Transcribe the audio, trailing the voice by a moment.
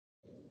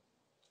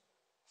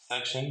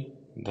Section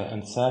the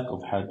Ansaak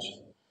of Hajj.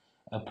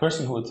 A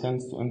person who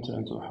intends to enter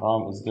into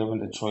Ihram is given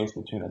the choice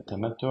between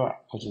al-Tamattu',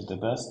 which is the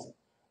best,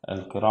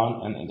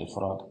 al-Qiran, and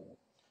al-Ifrad.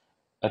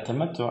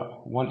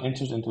 Al-Tamattu', one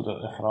enters into the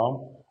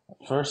Ihram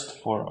first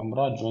for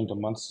Umrah during the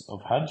months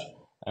of Hajj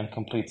and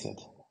completes it.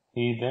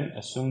 He then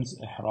assumes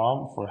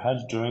Ihram for Hajj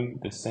during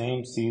the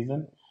same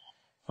season.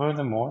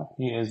 Furthermore,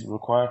 he is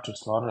required to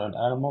slaughter an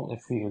animal if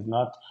he is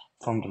not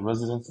from the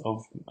residents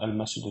of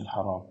al-Masjid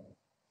al-Haram.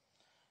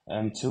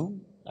 And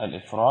 2.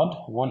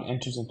 Al-Ifrad, one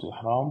enters into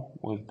Ihram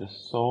with the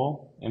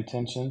sole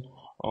intention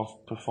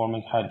of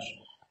performing Hajj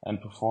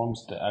and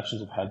performs the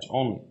actions of Hajj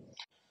only.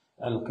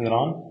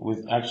 Al-Qiran,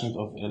 with actions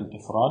of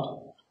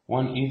Al-Ifrad,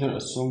 one either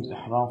assumes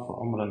Ihram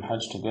for Umrah and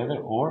Hajj together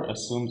or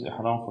assumes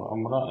Ihram for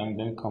Umrah and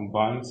then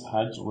combines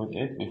Hajj with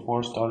it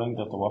before starting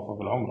the Tawaf of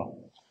Al-Umrah.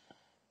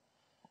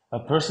 A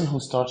person who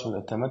starts with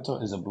a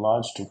Tamattu is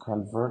obliged to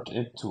convert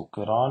it to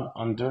Qiran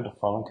under the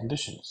following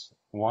conditions.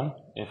 1.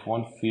 If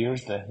one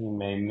fears that he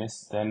may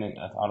miss standing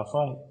at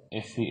Arafah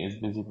if he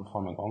is busy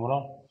performing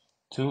Umrah.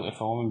 2.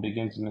 If a woman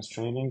begins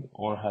menstruating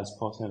or has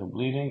postnatal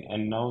bleeding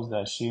and knows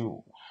that she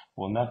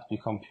will not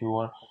become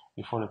pure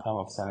before the time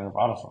of standing of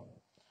Arafah.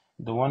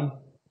 The one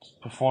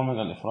performing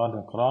Al-Ifrad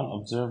and Qiran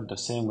observe the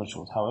same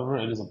rituals. However,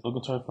 it is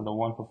obligatory for the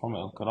one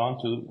performing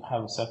Al-Qiran to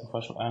have a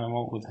sacrificial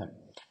animal with him,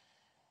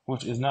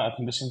 which is not a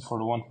condition for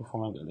the one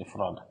performing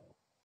Al-Ifrad.